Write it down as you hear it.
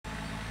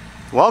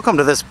Welcome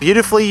to this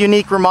beautifully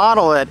unique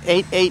remodel at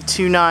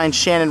 8829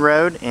 Shannon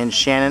Road in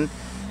Shannon,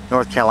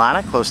 North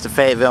Carolina, close to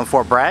Fayetteville and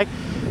Fort Bragg.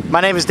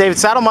 My name is David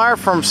Saddlemeyer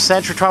from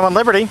Century 21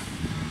 Liberty.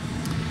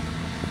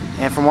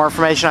 And for more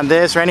information on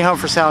this or any home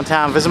for sale in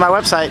town, visit my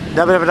website,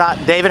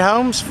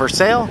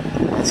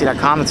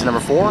 www.davidhomesforsale.com. That's the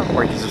number 4,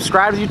 or you can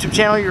subscribe to the YouTube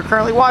channel you're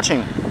currently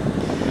watching.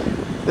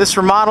 This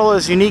remodel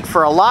is unique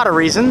for a lot of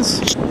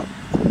reasons.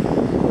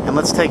 And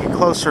let's take a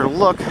closer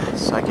look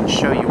so I can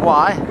show you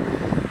why.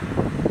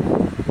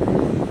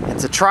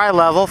 It's a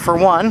tri-level for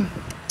one,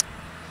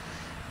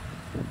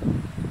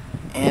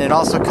 and it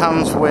also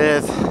comes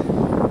with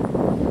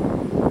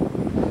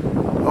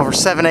over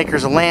 7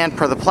 acres of land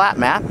per the plat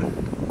map.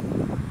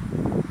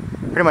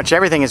 Pretty much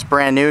everything is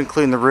brand new,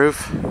 including the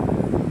roof.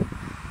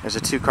 There's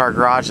a 2-car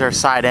garage there,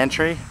 side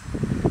entry,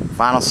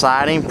 vinyl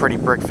siding, pretty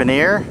brick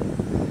veneer.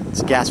 It's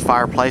a gas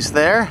fireplace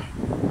there.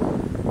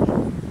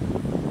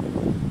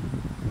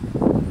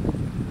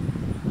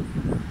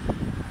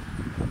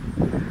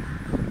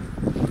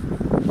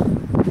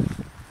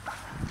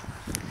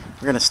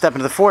 We're going to step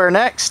into the foyer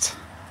next.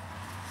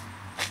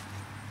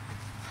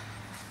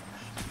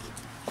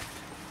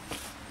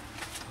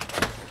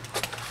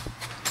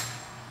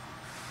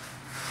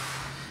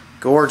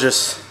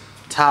 Gorgeous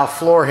tile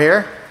floor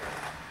here.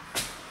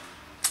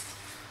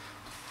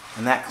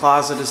 And that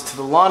closet is to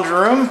the laundry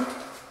room.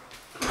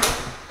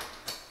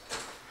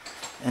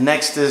 And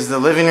next is the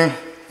living room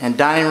and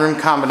dining room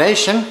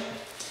combination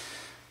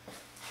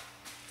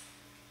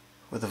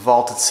with a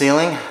vaulted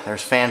ceiling.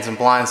 There's fans and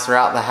blinds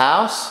throughout the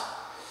house.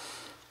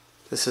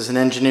 This is an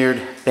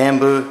engineered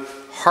bamboo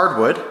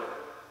hardwood.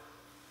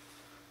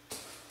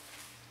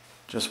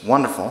 Just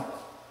wonderful.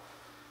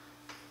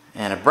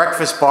 And a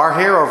breakfast bar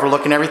here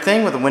overlooking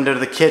everything with a window to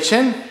the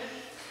kitchen.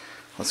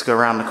 Let's go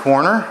around the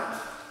corner.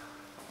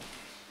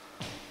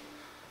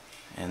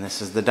 And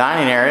this is the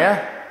dining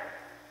area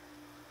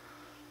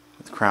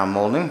with crown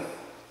molding.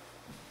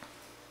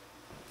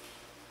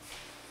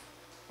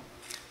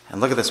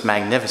 And look at this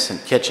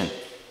magnificent kitchen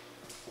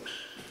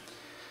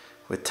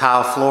with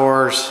tile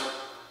floors,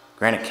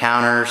 granite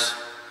counters,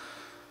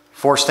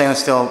 4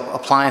 stainless steel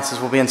appliances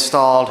will be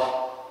installed,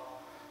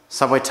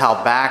 subway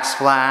tile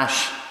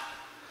backsplash,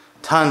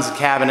 tons of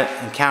cabinet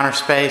and counter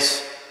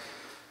space.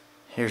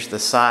 Here's the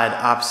side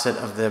opposite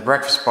of the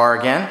breakfast bar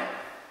again,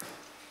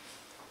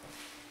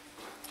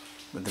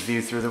 with the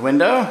view through the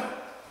window.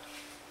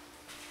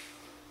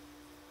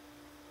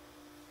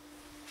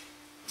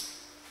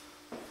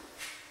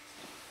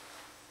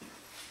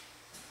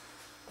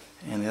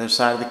 And the other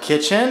side of the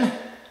kitchen.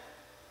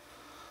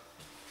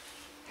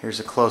 Here's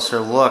a closer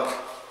look.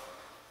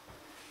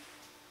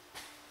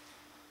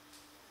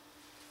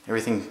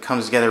 Everything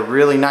comes together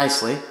really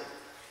nicely.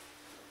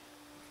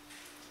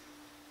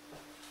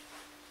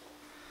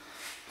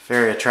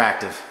 Very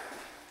attractive.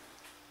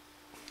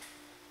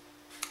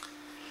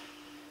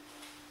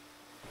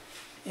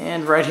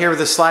 And right here with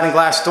the sliding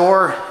glass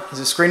door is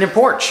a screened-in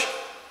porch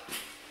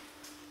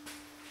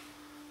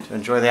to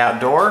enjoy the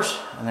outdoors.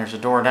 And there's a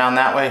door down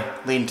that way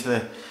leading to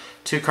the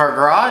 2-car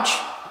garage.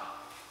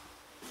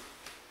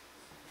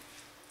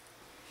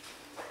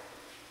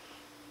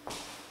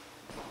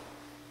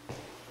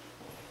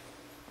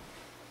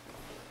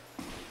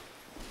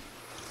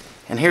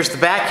 And here's the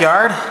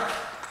backyard.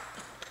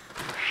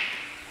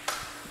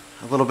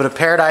 A little bit of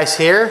paradise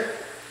here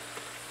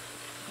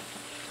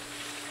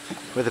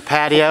with a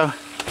patio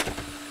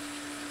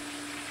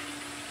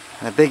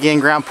and a big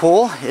in-ground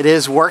pool. It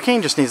is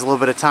working, just needs a little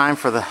bit of time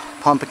for the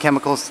pump and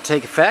chemicals to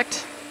take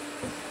effect.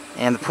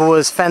 And the pool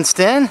is fenced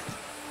in.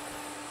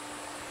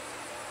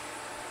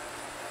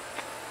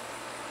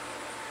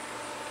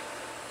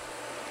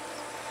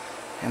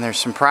 And there's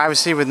some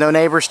privacy with no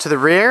neighbors to the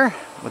rear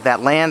with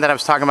that land that I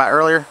was talking about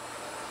earlier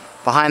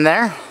behind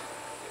there.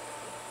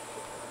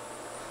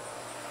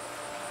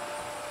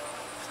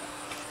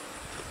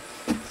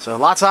 So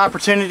lots of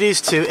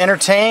opportunities to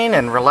entertain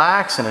and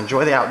relax and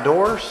enjoy the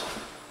outdoors.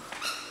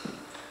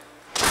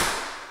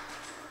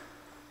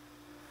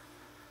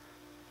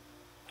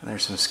 And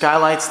there's some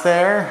skylights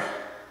there.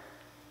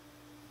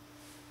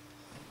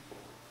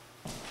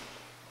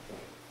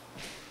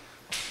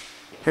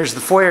 Here's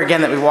the foyer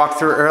again that we walked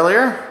through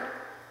earlier.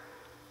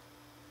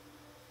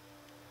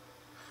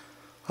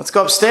 Let's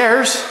go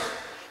upstairs.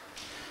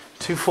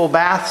 2 full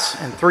baths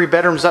and 3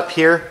 bedrooms up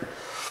here.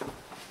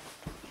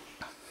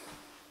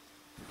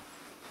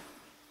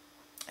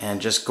 And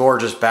just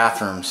gorgeous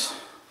bathrooms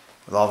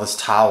with all this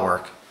tile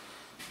work.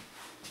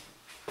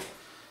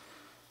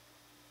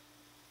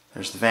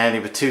 There's the vanity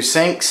with 2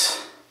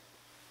 sinks,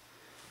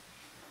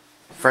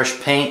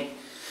 fresh paint,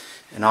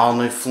 and all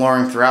new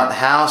flooring throughout the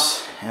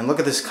house. And look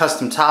at this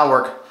custom tile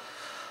work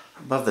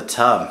above the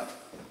tub.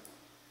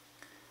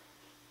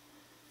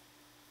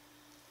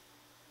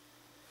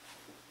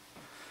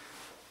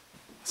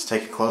 Let's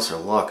take a closer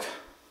look.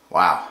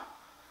 Wow.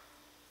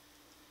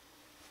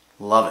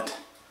 Love it.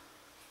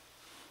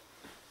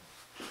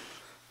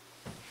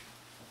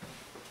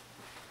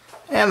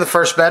 And the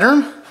first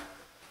bedroom.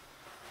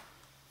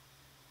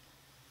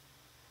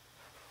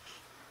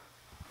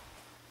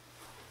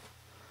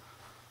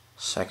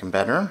 Second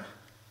bedroom.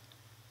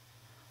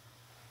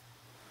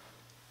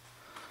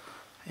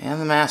 And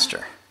the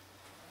master.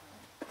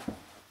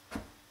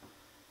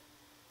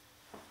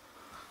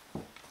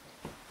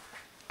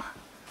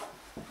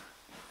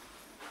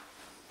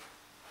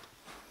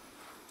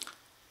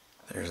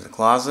 There's the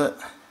closet.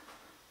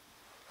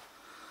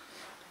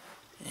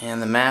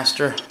 And the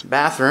master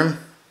bathroom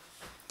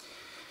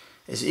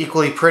is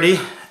equally pretty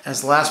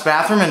as the last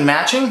bathroom and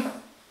matching.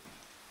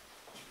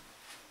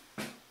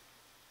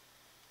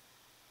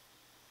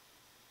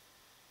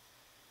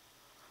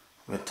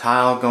 With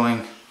tile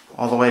going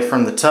all the way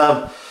from the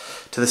tub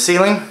to the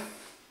ceiling.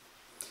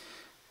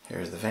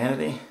 Here's the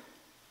vanity.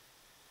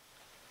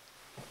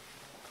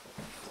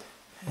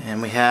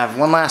 And we have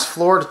one last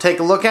floor to take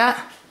a look at.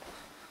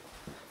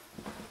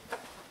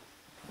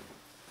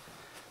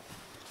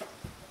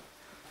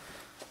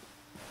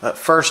 But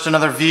first,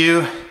 another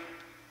view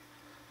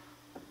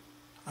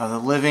of the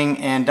living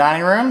and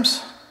dining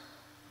rooms.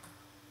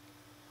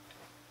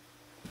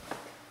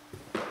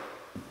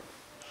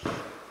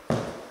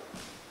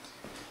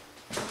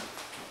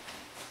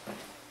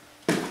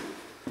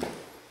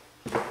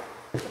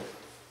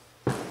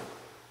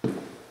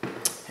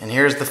 And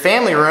here's the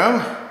family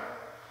room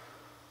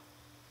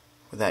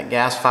with that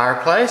gas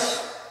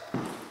fireplace.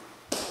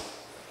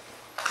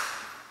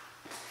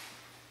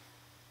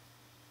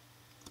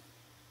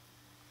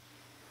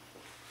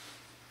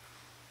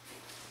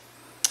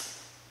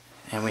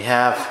 And we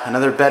have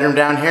another bedroom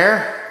down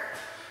here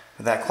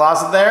with that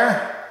closet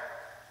there.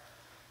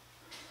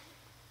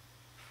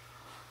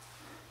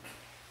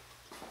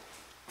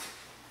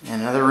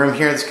 And another room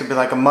here. This could be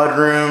like a mud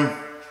room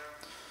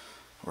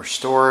or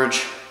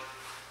storage.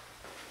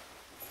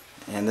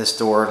 And this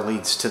door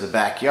leads to the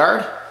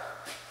backyard.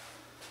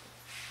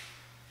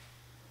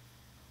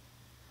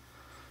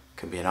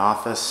 Could be an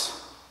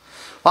office.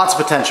 Lots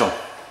of potential.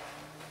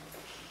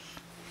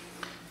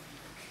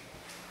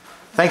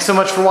 Thanks so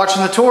much for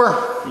watching the tour.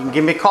 You can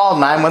give me a call,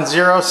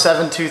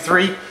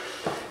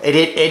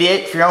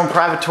 910-723-8888 for your own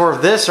private tour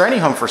of this or any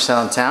home for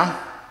sale in town.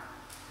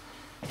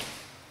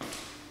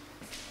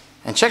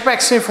 And check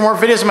back soon for more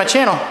videos on my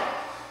channel.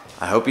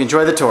 I hope you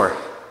enjoy the tour.